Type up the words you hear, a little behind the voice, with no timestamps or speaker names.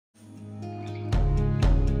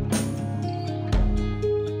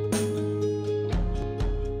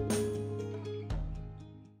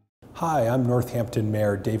Hi, I'm Northampton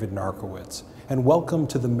Mayor David Narkewicz, and welcome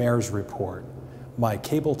to the Mayor's Report, my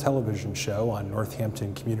cable television show on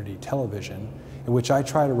Northampton Community Television, in which I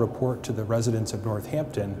try to report to the residents of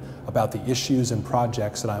Northampton about the issues and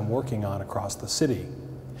projects that I'm working on across the city.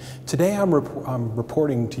 Today I'm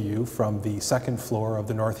reporting to you from the second floor of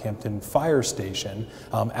the Northampton Fire Station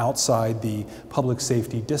outside the Public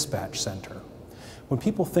Safety Dispatch Center. When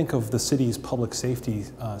people think of the city's public safety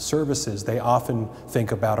services, they often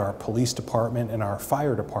think about our police department and our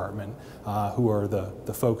fire department, who are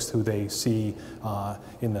the folks who they see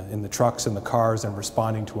in the trucks and the cars and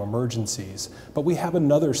responding to emergencies. But we have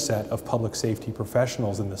another set of public safety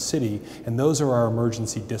professionals in the city, and those are our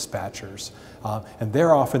emergency dispatchers. And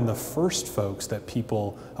they're often the first folks that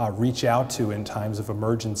people reach out to in times of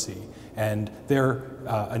emergency. And they're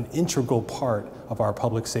an integral part of our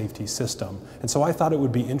public safety system. And so I thought it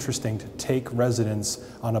would be interesting to take residents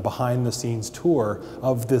on a behind-the-scenes tour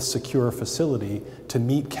of this secure facility to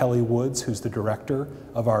meet Kelly Woods, who's the director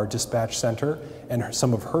of our dispatch center, and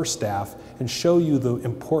some of her staff, and show you the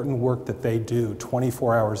important work that they do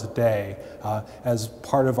 24 hours a day as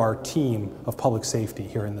part of our team of public safety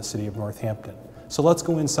here in the city of Northampton. So let's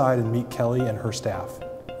go inside and meet Kelly and her staff.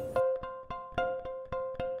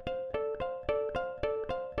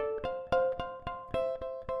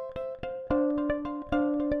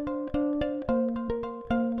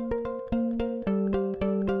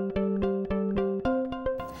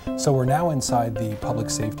 So we're now inside the Public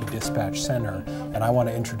Safety Dispatch Center, and I want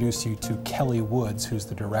to introduce you to Kelly Woods, who's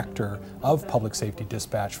the Director of Public Safety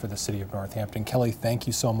Dispatch for the City of Northampton. Kelly, thank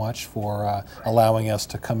you so much for allowing us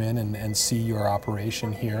to come in and see your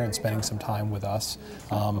operation here and spending some time with us.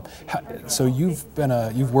 So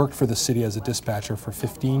you've worked for the city as a dispatcher for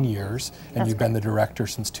 15 years, and you've been the Director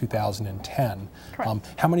since 2010. Correct.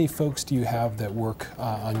 How many folks do you have that work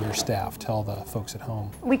on your staff? Tell the folks at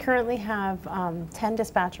home. We currently have 10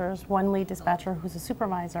 dispatchers, one lead dispatcher who's a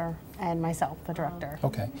supervisor, and myself, the director.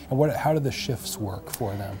 Okay. And how do the shifts work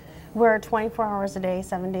for them? We're 24 hours a day,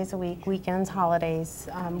 7 days a week, weekends, holidays.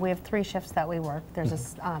 We have 3 shifts that we work.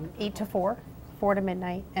 There's 8 to 4, 4 to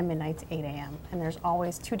midnight, and midnight to 8 a.m. And there's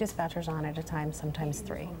always 2 dispatchers on at a time, sometimes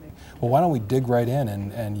 3. Well, why don't we dig right in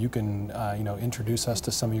and you can introduce us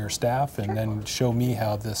to some of your staff and then show me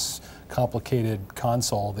how this complicated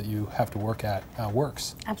console that you have to work at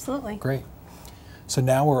works. Absolutely. Great. So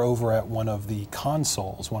now we're over at one of the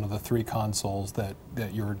consoles, one of the 3 consoles that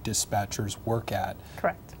your dispatchers work at.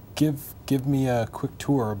 Correct. Give me a quick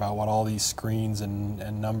tour about what all these screens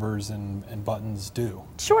and numbers and buttons do.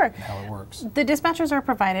 Sure. And how it works. The dispatchers are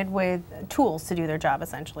provided with tools to do their job,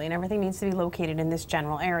 essentially, and everything needs to be located in this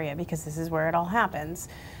general area because this is where it all happens.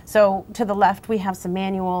 So to the left we have some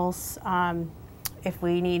manuals. If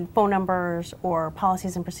we need phone numbers or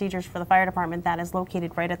policies and procedures for the fire department, that is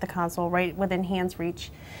located right at the console, right within hand's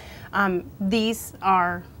reach. These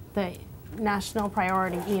are the National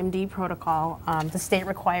Priority EMD Protocol. The state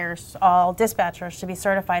requires all dispatchers to be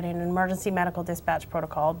certified in an emergency medical dispatch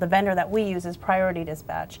protocol. The vendor that we use is Priority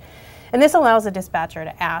Dispatch. And this allows a dispatcher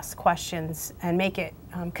to ask questions and make it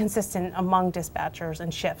consistent among dispatchers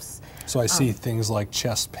and shifts. So I see things like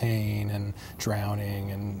chest pain and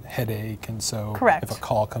drowning and headache, and so Correct. If a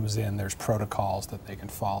call comes in, there's protocols that they can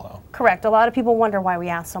follow. Correct. A lot of people wonder why we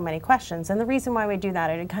ask so many questions, and the reason why we do that,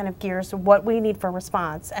 it kind of gears what we need for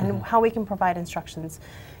response and how we can provide instructions.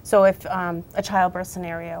 So if a childbirth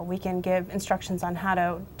scenario, we can give instructions on how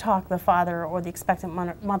to talk the father or the expectant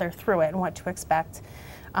mother through it and what to expect.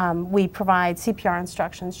 We provide CPR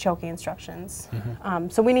instructions, choking instructions.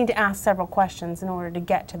 So we need to ask several questions in order to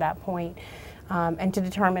get to that point and to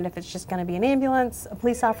determine if it's just going to be an ambulance, a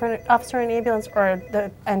police officer in an ambulance, or the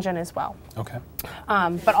engine as well. Okay.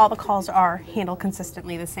 But all the calls are handled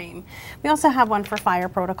consistently the same. We also have one for fire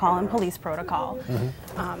protocol and police protocol.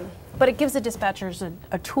 But it gives the dispatchers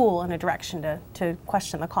a tool and a direction to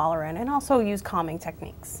question the caller in and also use calming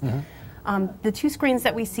techniques. The 2 screens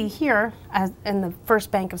that we see here in the first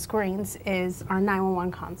bank of screens is our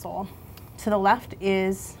 911 console. To the left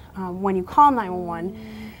is when you call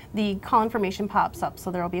 911, the call information pops up.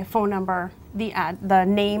 So there will be a phone number, the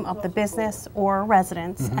name of the business or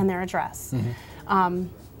residence, and their address.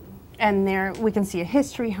 And there we can see a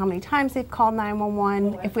history, how many times they've called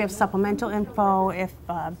 911, if we have supplemental info, if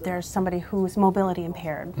there's somebody who's mobility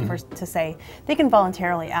impaired, to say, they can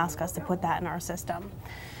voluntarily ask us to put that in our system.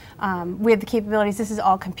 We have the capabilities, this is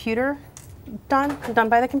all computer done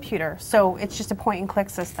by the computer, so it's just a point and click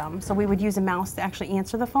system. So we would use a mouse to actually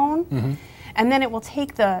answer the phone. And then it will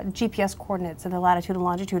take the GPS coordinates of the latitude and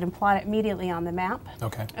longitude and plot it immediately on the map.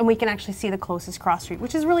 Okay. And we can actually see the closest cross street,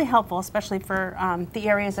 which is really helpful, especially for the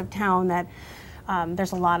areas of town that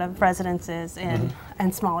there's a lot of residences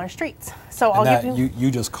and smaller streets. So And I'll give you.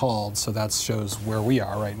 you just called, so that shows where we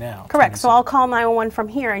are right now. Correct. So I'll call 911 from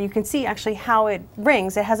here, and you can see actually how it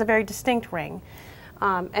rings. It has a very distinct ring,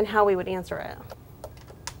 and how we would answer it.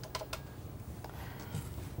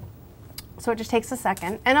 So it just takes a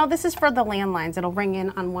second. And now this is for the landlines. It'll ring in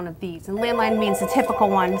on one of these. And landline means the typical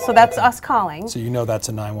one, so that's us calling. So you know that's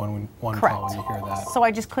a 911 call when you hear that. So I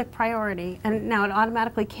just click priority, and now it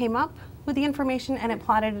automatically came up with the information, and it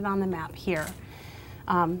plotted it on the map here.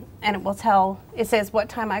 And it will tell, it says what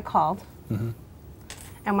time I called. And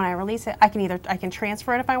when I release it, I can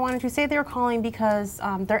transfer it if I wanted to. Say they were calling because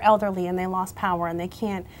they're elderly and they lost power and they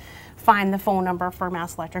can't find the phone number for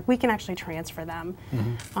Mass Electric. We can actually transfer them.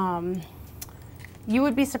 You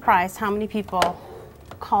would be surprised how many people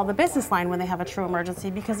call the business line when they have a true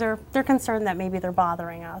emergency because they're concerned that maybe they're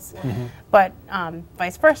bothering us. But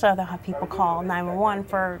vice versa, they'll have people call 911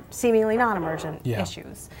 for seemingly non-emergent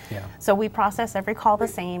issues. So we process every call the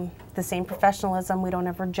same professionalism. We don't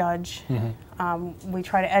ever judge. We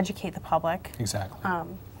try to educate the public. Exactly.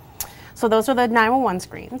 So those are the 911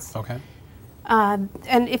 screens. Okay.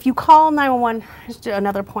 And if you call 911, just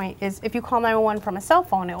another point is if you call 911 from a cell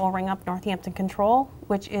phone, it will ring up Northampton Control,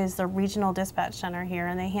 which is the regional dispatch center here,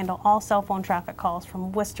 and they handle all cell phone traffic calls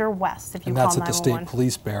from Worcester West if you call 911. And that's at the State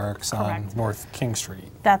Police Barracks on North King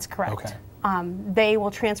Street. That's correct. Okay. They will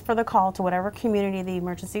transfer the call to whatever community the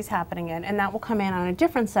emergency is happening in, and that will come in on a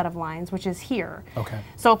different set of lines, which is here. Okay.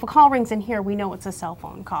 So if a call rings in here, we know it's a cell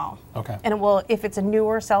phone call. Okay. And it will, if it's a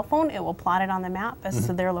newer cell phone, it will plot it on the map as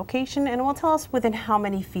to their location, and it will tell us within how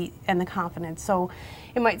many feet and the confidence. So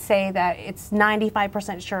it might say that it's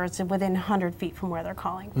 95% sure it's within 100 feet from where they're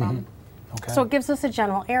calling from. Okay. So it gives us a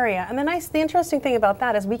general area. And the interesting thing about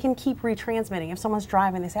that is we can keep retransmitting. If someone's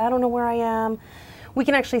driving, they say, I don't know where I am. We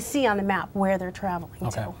can actually see on the map where they're traveling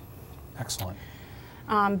to. Excellent.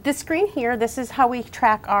 This screen here, this is how we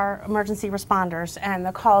track our emergency responders and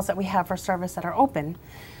the calls that we have for service that are open.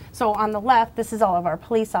 So on the left, this is all of our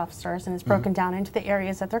police officers, and it's broken down into the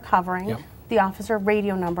areas that they're covering, the officer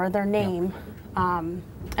radio number, their name, and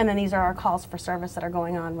then these are our calls for service that are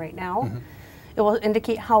going on right now. It will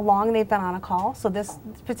indicate how long they've been on a call. So this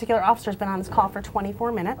particular officer's been on this call for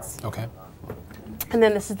 24 minutes. Okay. And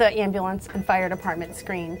then this is the ambulance and fire department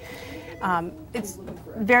screen. It's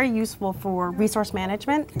very useful for resource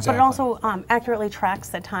management, but it also accurately tracks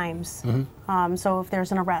the times. So if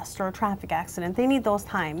there's an arrest or a traffic accident, they need those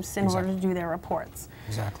times in order to do their reports.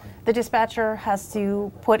 Exactly. The dispatcher has to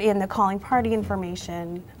put in the calling party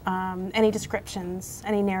information, any descriptions,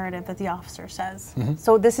 any narrative that the officer says.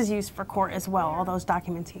 So this is used for court as well, all those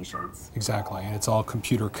documentations. Exactly, and it's all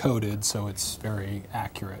computer coded, so it's very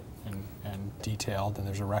accurate and detailed, and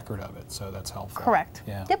there's a record of it, so that's helpful. Correct.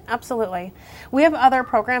 Yeah. Yep, absolutely. We have other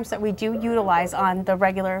programs that we do utilize on the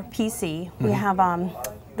regular PC. We have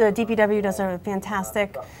the DPW does a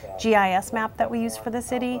fantastic GIS map that we use for the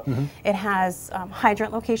city. It has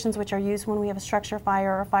hydrant locations, which are used when we have a structure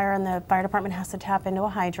fire or a fire and the fire department has to tap into a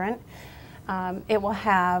hydrant. It will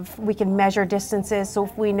have, we can measure distances, so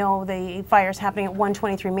if we know the fire's happening at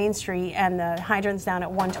 123 Main Street and the hydrant's down at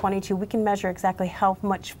 122, we can measure exactly how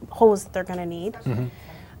much hose they're going to need.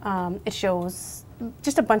 It shows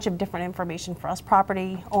just a bunch of different information for us,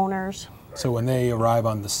 property owners. So when they arrive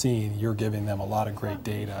on the scene, you're giving them a lot of great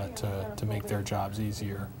data to make their jobs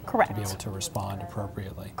easier. Correct. To be able to respond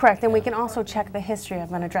appropriately. Correct, and we can also check the history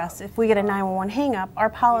of an address. If we get a 911 hang-up, our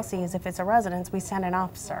policy is if it's a residence, we send an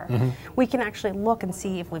officer. We can actually look and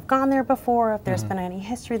see if we've gone there before, if there's been any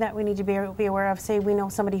history that we need to be aware of. Say we know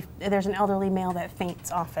somebody, there's an elderly male that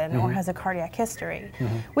faints often or has a cardiac history.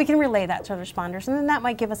 We can relay that to the responders, and then that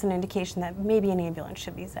might give us an indication that maybe an ambulance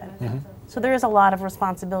should be sent. So there is a lot of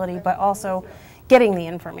responsibility, but also getting the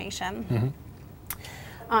information.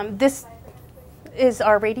 This is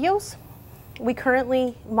our radios. We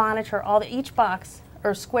currently monitor each box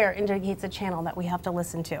or square indicates a channel that we have to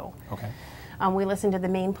listen to. Okay. We listen to the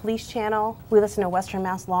main police channel. We listen to Western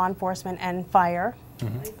Mass Law Enforcement and Fire.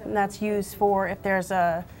 And that's used for if there's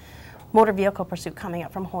a motor vehicle pursuit coming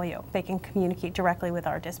up from Holyoke. They can communicate directly with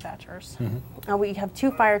our dispatchers. We have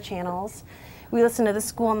 2 fire channels. We listen to the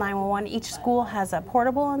school 911. Each school has a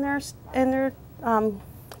portable in their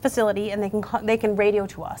facility, and they can radio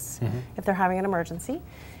to us if they're having an emergency.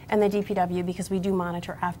 And the DPW, because we do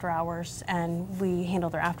monitor after hours and we handle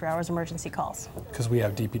their after hours emergency calls. Because we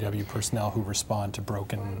have DPW personnel who respond to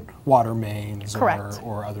broken water mains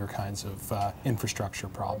or other kinds of infrastructure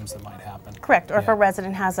problems that might happen. Correct, or if a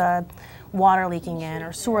resident has a water leaking in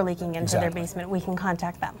or sewer leaking into their basement, we can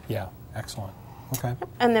contact them. Yeah, excellent. Okay.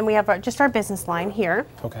 And then we have just our business line here.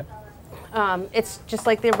 Okay. It's just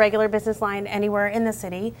like the regular business line anywhere in the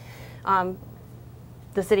city.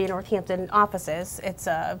 The city of Northampton offices. It's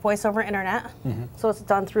a voice over internet, so it's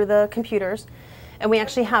done through the computers. And we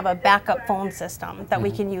actually have a backup phone system that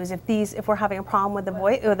we can use if we're having a problem with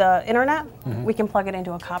the internet, we can plug it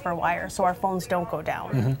into a copper wire so our phones don't go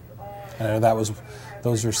down. I know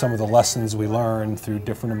those are some of the lessons we learned through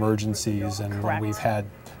different emergencies, and when we've had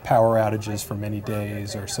power outages for many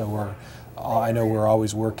days or so. I know we're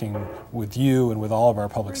always working with you and with all of our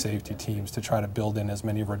public safety teams to try to build in as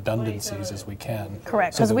many redundancies as we can.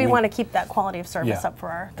 Correct, because we want to keep that quality of service up for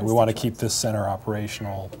our constituents. And we want to keep this center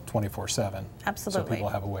operational 24/7. Absolutely. So people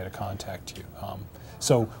have a way to contact you.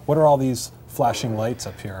 So what are all these flashing lights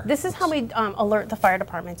up here? This is how we alert the fire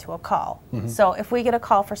department to a call. So if we get a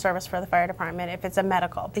call for service for the fire department, if it's a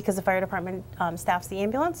medical, because the fire department staffs the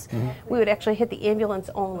ambulance, we would actually hit the ambulance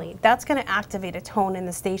only. That's going to activate a tone in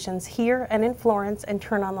the stations here and in Florence and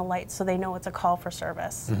turn on the lights so they know it's a call for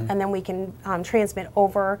service. And then we can transmit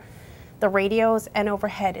over the radios and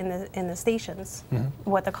overhead in the stations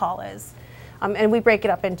what the call is. And we break it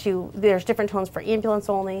up into, there's different tones for ambulance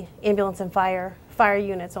only, ambulance and fire, fire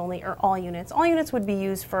units only, or all units. All units would be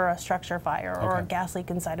used for a structure fire or a gas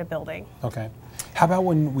leak inside a building. Okay. How about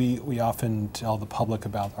when we often tell the public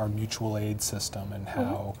about our mutual aid system and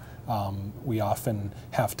how we often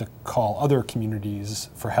have to call other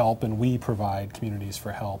communities for help and we provide communities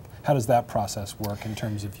for help. How does that process work in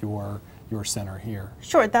terms of your center here?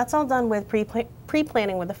 Sure, that's all done with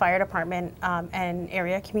pre-planning with the fire department and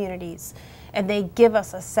area communities. And they give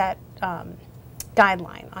us a set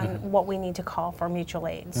guideline on what we need to call for mutual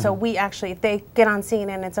aid. So we actually, if they get on scene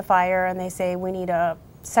and it's a fire and they say we need a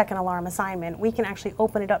second alarm assignment, we can actually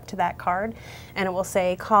open it up to that card and it will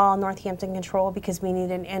say call Northampton Control because we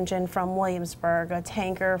need an engine from Williamsburg, a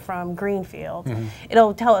tanker from Greenfield.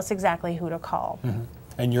 It'll tell us exactly who to call.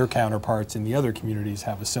 And your counterparts in the other communities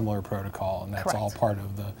have a similar protocol, and that's all part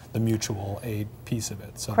of the mutual aid piece of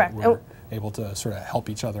it, so that we're able to sort of help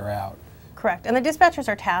each other out. Correct. And the dispatchers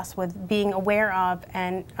are tasked with being aware of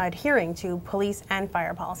and adhering to police and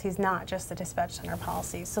fire policies, not just the dispatch center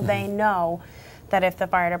policies. So they know that if the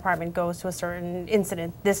fire department goes to a certain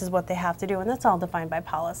incident, this is what they have to do, and that's all defined by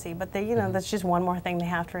policy. But they, that's just one more thing they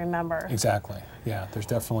have to remember. Exactly. Yeah. There's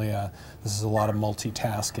definitely this is a lot of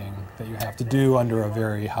multitasking that you have to do under a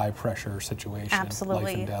very high pressure situation. Absolutely.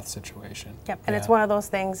 Life and death situation. Yep. And it's one of those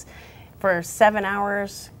things. For 7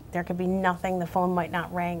 hours, there could be nothing, the phone might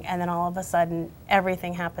not ring, and then all of a sudden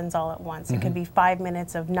everything happens all at once. It could be 5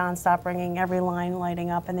 minutes of nonstop ringing, every line lighting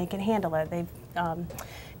up, and they can handle it. They've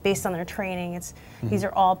based on their training, these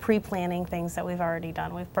are all pre-planning things that we've already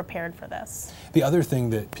done. We've prepared for this. The other thing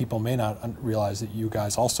that people may not realize that you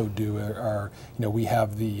guys also do are, we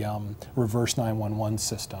have the reverse 911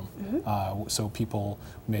 system. So people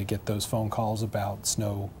may get those phone calls about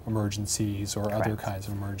snow emergencies or other kinds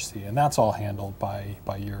of emergency, and that's all handled by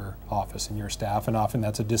your office and your staff, and often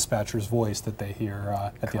that's a dispatcher's voice that they hear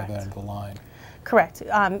at the other end of the line. Correct.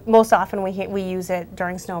 Most often we use it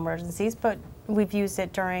during snow emergencies, but we've used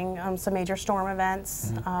it during some major storm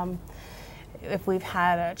events. If we've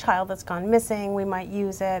had a child that's gone missing, we might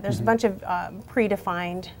use it. There's a bunch of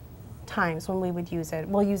predefined times when we would use it.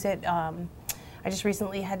 We'll use it, I just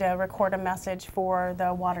recently had to record a message for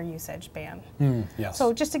the water usage ban. Yes.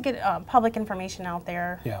 So just to get public information out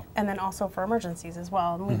there, and then also for emergencies as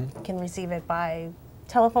well. And we can receive it by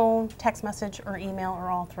telephone, text message, or email, or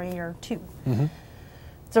all three, or two.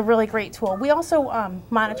 It's a really great tool. We also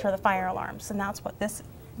monitor the fire alarms, and that's what this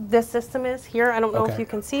system is here. I don't know if you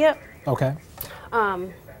can see it. Okay.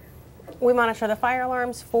 We monitor the fire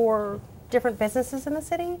alarms for different businesses in the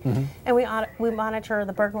city, and we monitor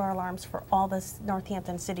the burglar alarms for all the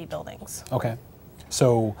Northampton city buildings. Okay.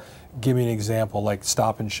 So give me an example, like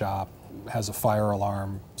Stop and Shop has a fire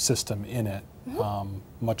alarm system in it,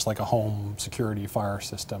 much like a home security fire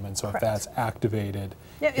system, and so if that's activated,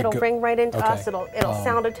 it'll ring right into us. It'll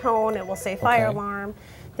sound a tone. It will say fire alarm.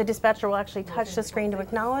 The dispatcher will actually touch the screen to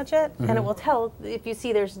acknowledge it, and it will tell, if you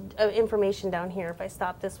see there's information down here, if I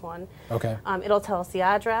stop this one, it'll tell us the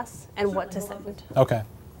address and what to send. Okay,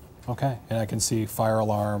 and I can see fire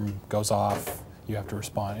alarm goes off, you have to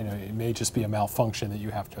respond. It may just be a malfunction that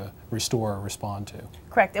you have to restore or respond to.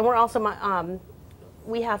 Correct, and we're also,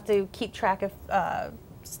 we have to keep track of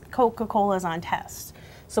Coca-Cola's on test.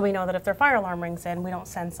 So we know that if their fire alarm rings in, we don't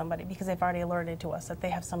send somebody because they've already alerted to us that they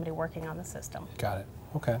have somebody working on the system. Got it.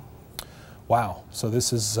 Okay. Wow. So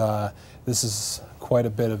this is quite a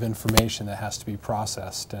bit of information that has to be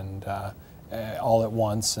processed, and all at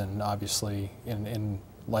once, and obviously in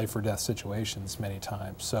life or death situations many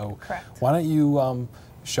times. So why don't you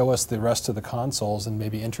show us the rest of the consoles and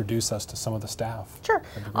maybe introduce us to some of the staff. Sure.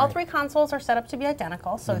 All 3 consoles are set up to be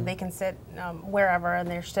identical, so they can sit wherever and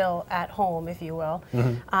they're still at home, if you will.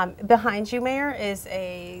 Behind you, Mayor, is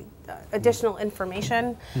a additional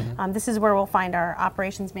information. This is where we'll find our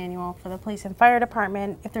operations manual for the police and fire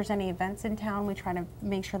department. If there's any events in town, we try to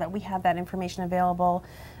make sure that we have that information available,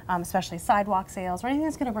 especially sidewalk sales or anything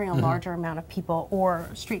that's going to bring a larger amount of people or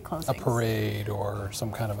street closings. A parade or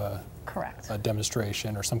some kind of a Correct. A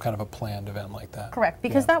demonstration or some kind of a planned event like that. Correct,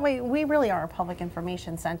 because that way we really are a public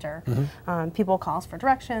information center. People call us for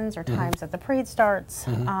directions or times that the parade starts.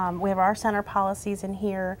 We have our center policies in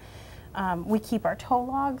here. We keep our tow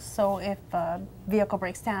logs, so if a vehicle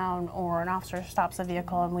breaks down or an officer stops a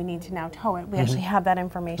vehicle and we need to now tow it, we actually have that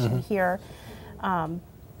information here.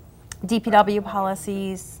 DPW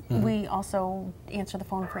policies. We also answer the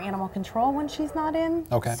phone for animal control when she's not in.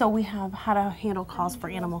 Okay. So we have how to handle calls for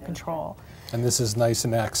animal control. And this is nice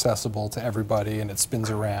and accessible to everybody, and it spins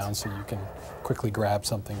around so you can quickly grab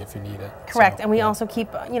something if you need it. Correct, So, and we also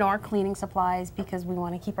keep, our cleaning supplies because we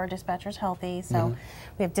want to keep our dispatchers healthy. So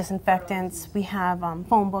we have disinfectants, we have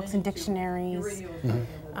phone books and dictionaries.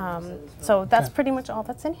 So that's pretty much all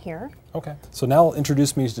that's in here. Okay, so now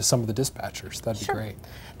introduce me to some of the dispatchers. That'd be great.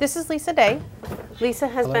 This is Lisa Day. Lisa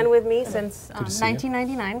has Hello. been with me since Good to see you.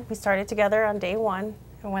 1999. We started together on day 1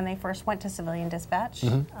 when they first went to civilian dispatch.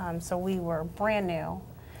 So we were brand new.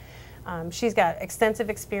 She's got extensive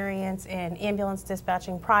experience in ambulance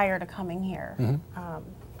dispatching prior to coming here.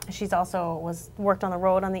 She's also worked on the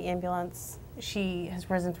road on the ambulance. She has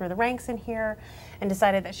risen through the ranks in here and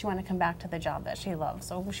decided that she wanted to come back to the job that she loves.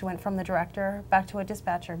 So she went from the director back to a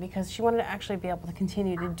dispatcher because she wanted to actually be able to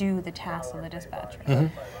continue to do the tasks of the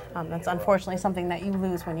dispatcher. That's unfortunately something that you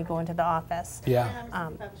lose when you go into the office. Yeah.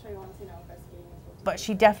 But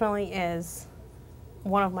she definitely is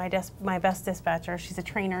one of my best dispatchers. She's a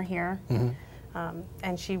trainer here.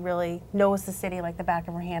 And she really knows the city like the back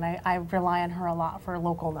of her hand. I rely on her a lot for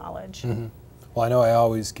local knowledge. Well, I know I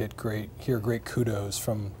always hear great kudos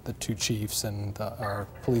from the 2 chiefs and our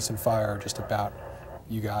police and fire just about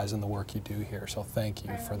you guys and the work you do here. So thank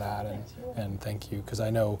you for that, and thank you, because I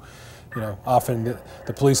know, often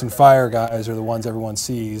the police and fire guys are the ones everyone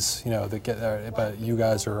sees, that get there, but you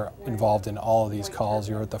guys are involved in all of these calls.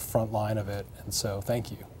 You're at the front line of it, and so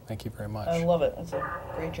thank you. Thank you very much. I love it. It's a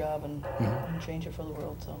great job and change it for the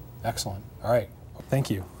world. So excellent. All right. Thank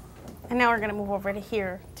you. And now we're going to move over to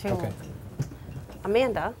here to Okay.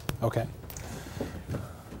 Amanda. Okay.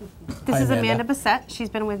 This Hi, is Amanda Amanda Bissett. She's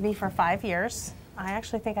been with me for 5 years. I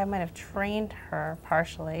actually think I might have trained her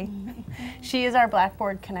partially. She is our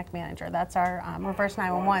Blackboard Connect manager. That's our reverse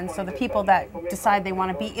 911. So the people that decide they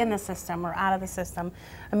want to be in the system or out of the system,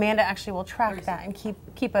 Amanda actually will track that and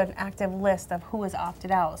keep an active list of who is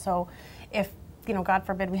opted out. So if, God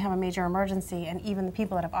forbid we have a major emergency and even the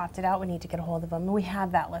people that have opted out, we need to get a hold of them. We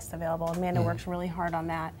have that list available. Amanda works really hard on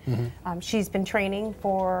that. She's been training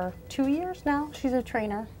for 2 years now. She's a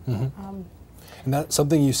trainer. And that's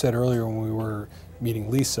something you said earlier when we were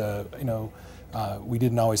meeting Lisa, we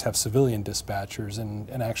didn't always have civilian dispatchers,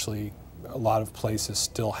 and actually a lot of places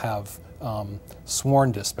still have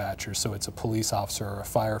sworn dispatchers, so it's a police officer or a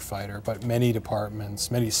firefighter, but many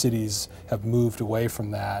departments, many cities have moved away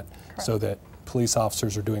from that. Correct. So that police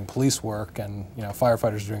officers are doing police work and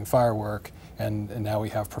firefighters are doing fire work, and now we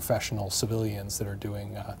have professional civilians that are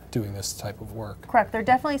doing this type of work. Correct. They're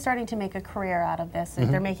definitely starting to make a career out of this.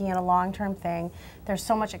 They're making it a long-term thing. There's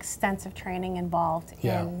so much extensive training involved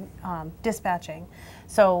in dispatching.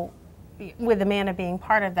 So with Amanda being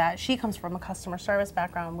part of that, she comes from a customer service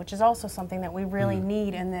background, which is also something that we really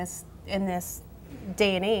need in this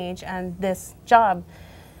day and age and this job.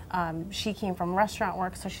 She came from restaurant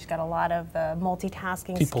work, so she's got a lot of the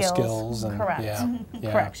multitasking People skills. And, correct. Yeah.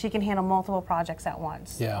 Correct. She can handle multiple projects at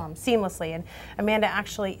once seamlessly. And Amanda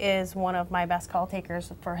actually is one of my best call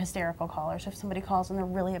takers for hysterical callers. If somebody calls and they're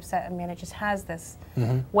really upset, Amanda just has this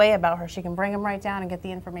way about her. She can bring them right down and get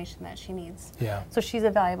the information that she needs. Yeah. So she's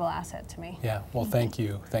a valuable asset to me. Yeah. Well, thank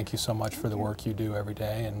you. Thank you so much for the work you do every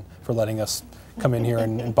day and for letting us come in here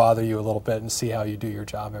and bother you a little bit and see how you do your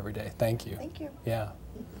job every day. Thank you. thank you. Yeah.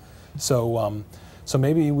 So, so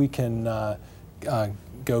maybe we can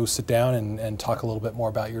go sit down and talk a little bit more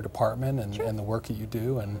about your department and the work that you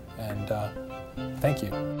do, and thank you.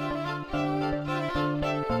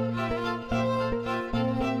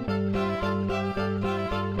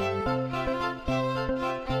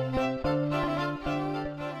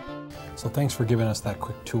 So thanks for giving us that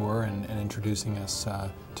quick tour and introducing us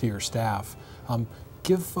to your staff.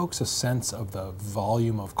 Give folks a sense of the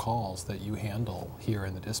volume of calls that you handle here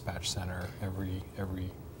in the dispatch center every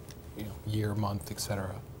year, month,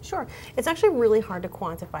 etc.? Sure. It's actually really hard to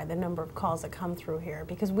quantify the number of calls that come through here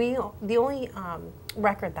because the only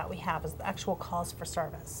record that we have is the actual calls for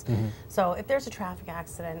service. So if there's a traffic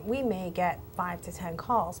accident, we may get 5 to 10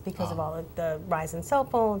 calls because of all of the rise in cell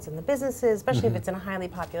phones and the businesses, especially if it's in a highly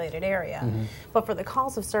populated area. But for the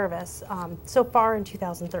calls of service, so far in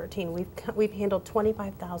 2013, we've handled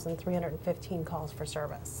 25,315 calls for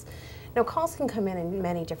service. Now, calls can come in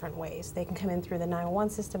many different ways. They can come in through the 911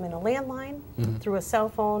 system in a landline, through a cell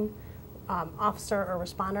phone, officer or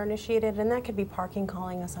responder initiated, and that could be parking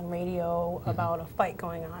calling us on radio about a fight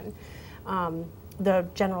going on. The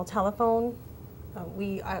general telephone,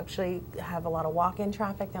 we actually have a lot of walk-in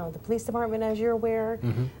traffic down at the police department, as you're aware,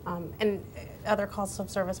 and other calls of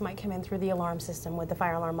service might come in through the alarm system with the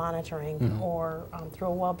fire alarm monitoring or through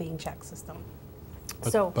a well-being check system.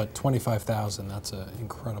 But 25,000, that's an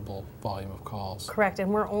incredible volume of calls. Correct,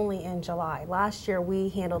 and we're only in July. Last year we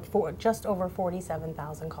handled just over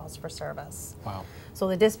 47,000 calls for service. Wow. So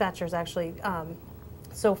the dispatchers actually,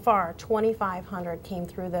 so far 2,500 came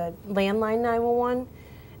through the landline 911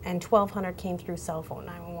 and 1,200 came through cell phone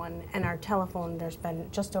 911, and our telephone, there's been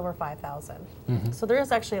just over 5,000. So there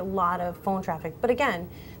is actually a lot of phone traffic, but again,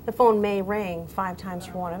 the phone may ring 5 times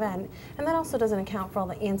for one event, and that also doesn't account for all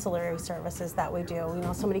the ancillary services that we do. You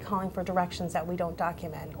know, somebody calling for directions that we don't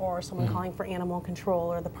document, or someone calling for animal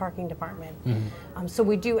control or the parking department. So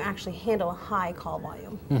we do actually handle a high call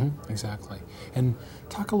volume. Exactly. And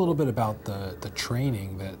talk a little bit about the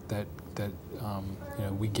training that you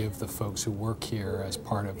know, we give the folks who work here as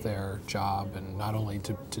part of their job, and not only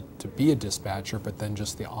to be a dispatcher, but then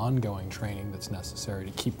just the ongoing training that's necessary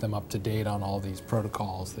to keep them up to date on all these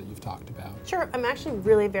protocols that you've talked about. Sure, I'm actually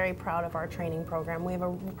really very proud of our training program. We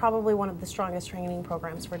have probably one of the strongest training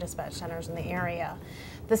programs for dispatch centers in the area.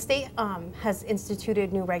 The state has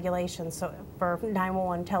instituted new regulations for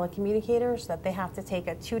 911 telecommunicators that they have to take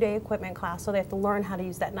a 2-day equipment class, so they have to learn how to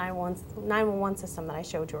use that 911 system that I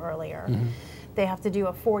showed you earlier. They have to do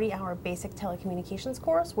a 40-hour basic telecommunications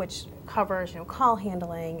course, which covers, you know, call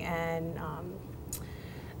handling and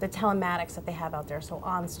the telematics that they have out there, so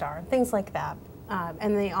OnStar and things like that.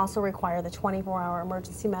 And they also require the 24-hour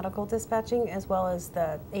emergency medical dispatching as well as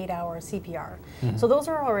the 8-hour CPR. So those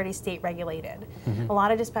are already state regulated. A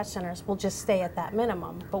lot of dispatch centers will just stay at that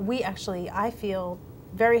minimum, but we actually, I feel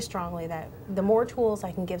very strongly that the more tools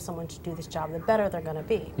I can give someone to do this job, the better they're going to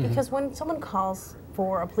be. Because when someone calls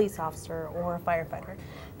for a police officer or a firefighter,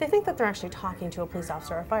 they think that they're actually talking to a police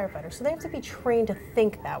officer or a firefighter, so they have to be trained to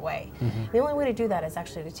think that way. The only way to do that is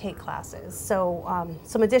actually to take classes. So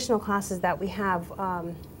some additional classes that we have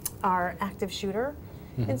are active shooter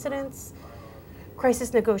incidents,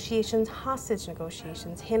 crisis negotiations, hostage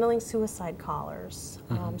negotiations, handling suicide callers,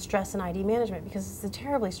 stress and ID management, because it's a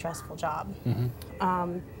terribly stressful job.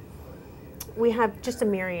 We have just a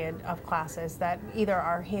myriad of classes that either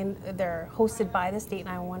are they're hosted by the state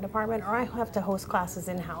 911 department, or I have to host classes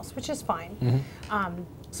in-house, which is fine.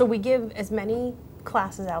 So we give as many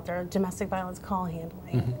classes out there, domestic violence call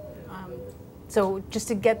handling. So just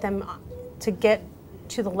to get them to get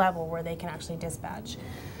to the level where they can actually dispatch.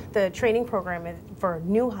 The training program for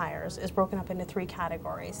new hires is broken up into 3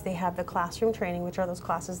 categories. They have the classroom training, which are those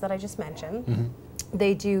classes that I just mentioned.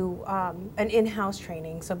 They do an in-house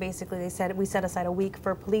training. So basically we set aside a week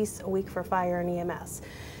for police, a week for fire and EMS.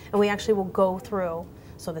 And we actually will go through,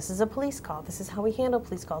 so this is a police call, this is how we handle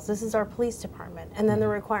police calls, this is our police department. And then they're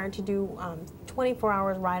required to do 24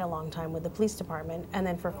 hours ride-along time with the police department, and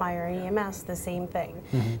then for fire and EMS, the same thing.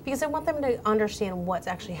 Because I want them to understand what's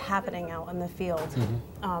actually happening out in the field.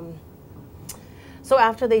 So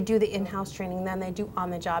after they do the in-house training, then they do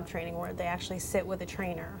on-the-job training, where they actually sit with a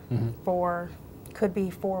trainer for, could be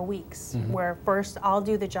 4 weeks, where first I'll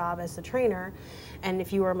do the job as the trainer, and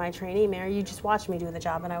if you were my trainee, Mayor, you just watch me do the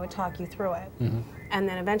job and I would talk you through it. And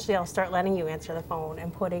then eventually I'll start letting you answer the phone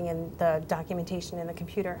and putting in the documentation in the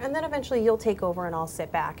computer, and then eventually you'll take over and I'll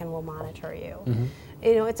sit back and we'll monitor you.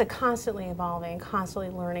 You know, it's a constantly evolving, constantly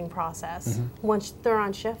learning process. Once they're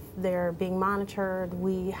on shift, they're being monitored.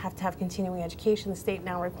 We have to have continuing education. The state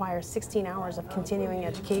now requires 16 hours of continuing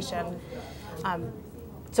education.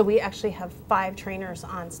 So we actually have 5 trainers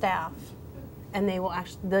on staff, and they will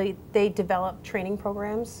actually they develop training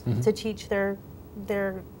programs to teach their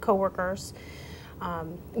coworkers.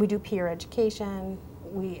 We do peer education.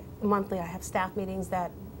 Monthly I have staff meetings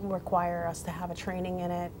that require us to have a training in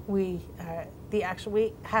it. We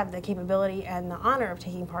have the capability and the honor of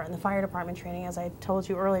taking part in the fire department training. As I told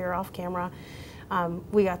you earlier off camera,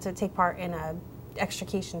 we got to take part in a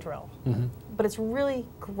extrication drill. but it's really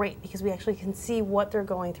great because we actually can see what they're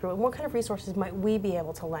going through and what kind of resources might we be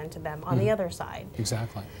able to lend to them on the other side.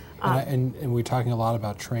 Exactly. And we're talking a lot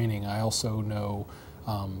about training. I also know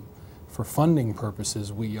for funding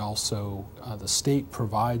purposes, we also, the state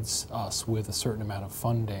provides us with a certain amount of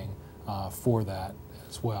funding for that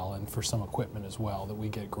as well, and for some equipment as well, that we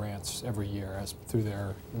get grants every year through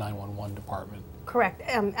their 911 department. Correct.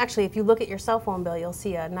 Actually, if you look at your cell phone bill, you'll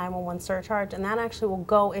see a 911 surcharge, and that actually will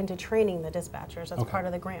go into training the dispatchers as part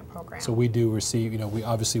of the grant program. So we do receive, we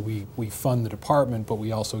obviously we fund the department, but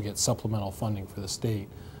we also get supplemental funding for the state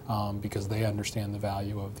because they understand the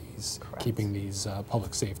value of these, keeping these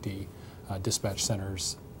public safety dispatch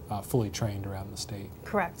centers fully trained around the state.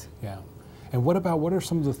 Correct. Yeah. And what are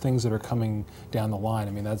some of the things that are coming down the line?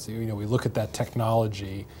 I mean, that's, we look at that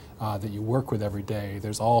technology that you work with every day.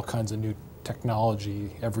 There's all kinds of new technology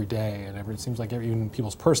every day, and it seems like even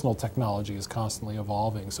people's personal technology is constantly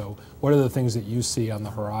evolving. So what are the things that you see on the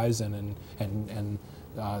horizon and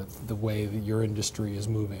the way that your industry is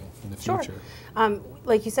moving in the future? Sure.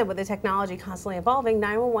 Like you said, with the technology constantly evolving,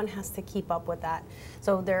 911 has to keep up with that.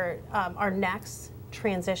 So our next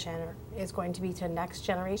transition is going to be to next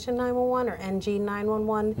generation 911 or NG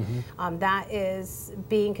 911. That is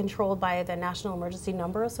being controlled by the National Emergency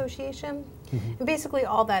Number Association. And basically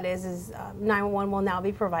all that is 911 will now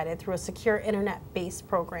be provided through a secure internet-based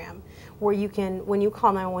program where you can, when you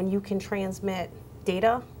call 911, you can transmit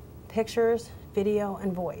data, pictures, video,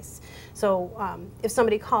 and voice. So if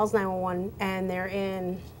somebody calls 911 and they're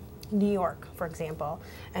in New York, for example,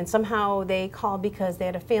 and somehow they called because they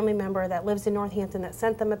had a family member that lives in Northampton that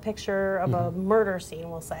sent them a picture of a murder scene,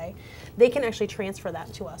 we'll say, they can actually transfer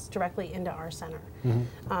that to us directly into our center.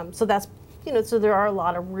 So that's, so there are a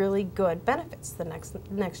lot of really good benefits to the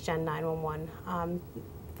next gen 911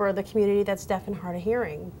 for the community that's deaf and hard of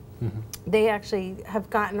hearing. They actually have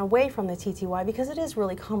gotten away from the TTY because it is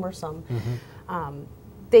really cumbersome.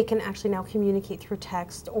 They can actually now communicate through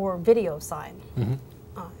text or video sign.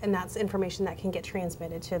 And that's information that can get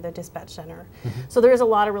transmitted to the dispatch center. So there's a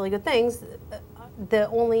lot of really good things. The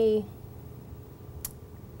only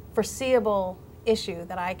foreseeable issue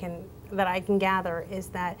that I can gather is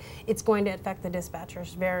that it's going to affect the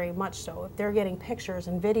dispatchers very much so. If they're getting pictures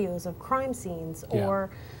and videos of crime scenes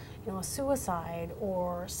or a suicide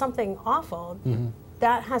or something awful,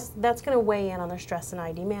 that's going to weigh in on their stress and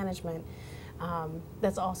ID management.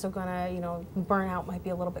 That's also going to, burnout might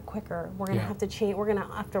be a little bit quicker. We're going to have to change. We're going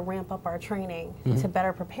to have to ramp up our training to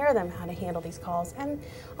better prepare them how to handle these calls. And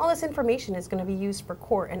all this information is going to be used for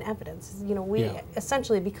court and evidence. We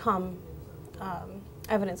essentially become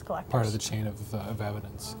evidence collectors. Part of the chain of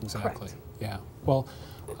evidence. Exactly. Correct. Yeah. Well,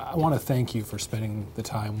 I want to thank you for spending the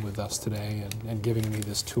time with us today and giving me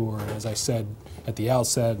this tour. And as I said at the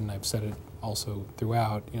outset, and I've said it also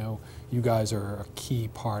throughout, you guys are a key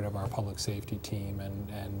part of our public safety team,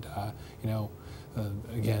 and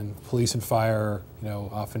again, police and fire,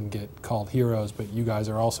 often get called heroes, but you guys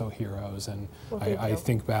are also heroes. And I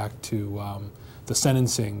think back to the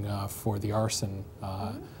sentencing for the arson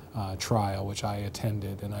trial, which I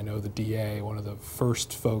attended, and I know the DA, one of the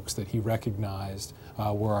first folks that he recognized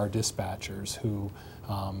were our dispatchers who,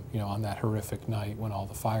 on that horrific night when all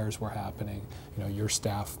the fires were happening, your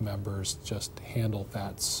staff members just handled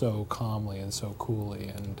that so calmly and so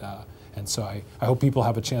coolly, and so I hope people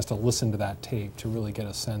have a chance to listen to that tape to really get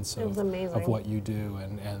a sense of what you do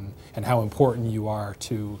and how important you are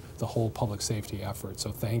to the whole public safety effort.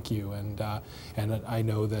 So thank you, and I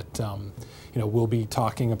know that we'll be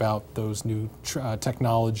talking about those new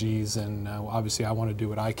technologies, and obviously I want to do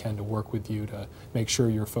what I can to work with you to make sure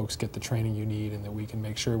your folks get the training you need and that we can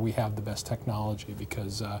make sure we have the best technology,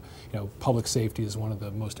 because public safety is one of the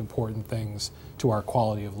most important things to our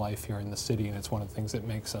quality of life here in the city, and it's one of the things that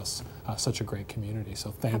makes us such a great community.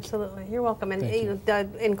 So thank you. Absolutely. You're welcome. And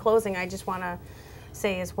in closing, I just want to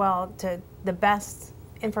say as well, the best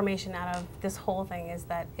information out of this whole thing is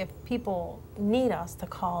that if people need us, to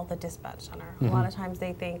call the dispatch center. A lot of times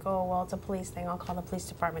they think, oh, well, it's a police thing, I'll call the police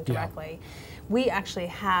department directly. We actually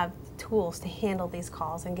have tools to handle these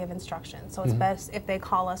calls and give instructions. So it's best if they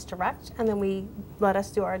call us direct, and then we let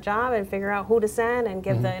us do our job and figure out who to send and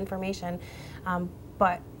give the information.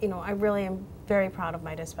 But I really am very proud of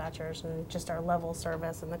my dispatchers and just our level of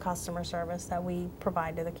service and the customer service that we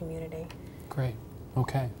provide to the community. Great.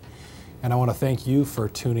 Okay. And I want to thank you for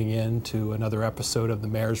tuning in to another episode of the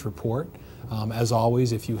Mayor's Report. As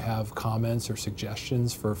always, if you have comments or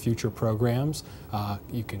suggestions for future programs,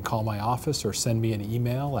 you can call my office or send me an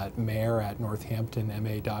email at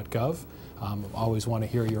mayor@northamptonma.gov. Always want to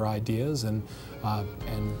hear your ideas, and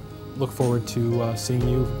look forward to seeing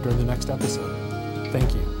you during the next episode.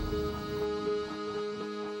 Thank you.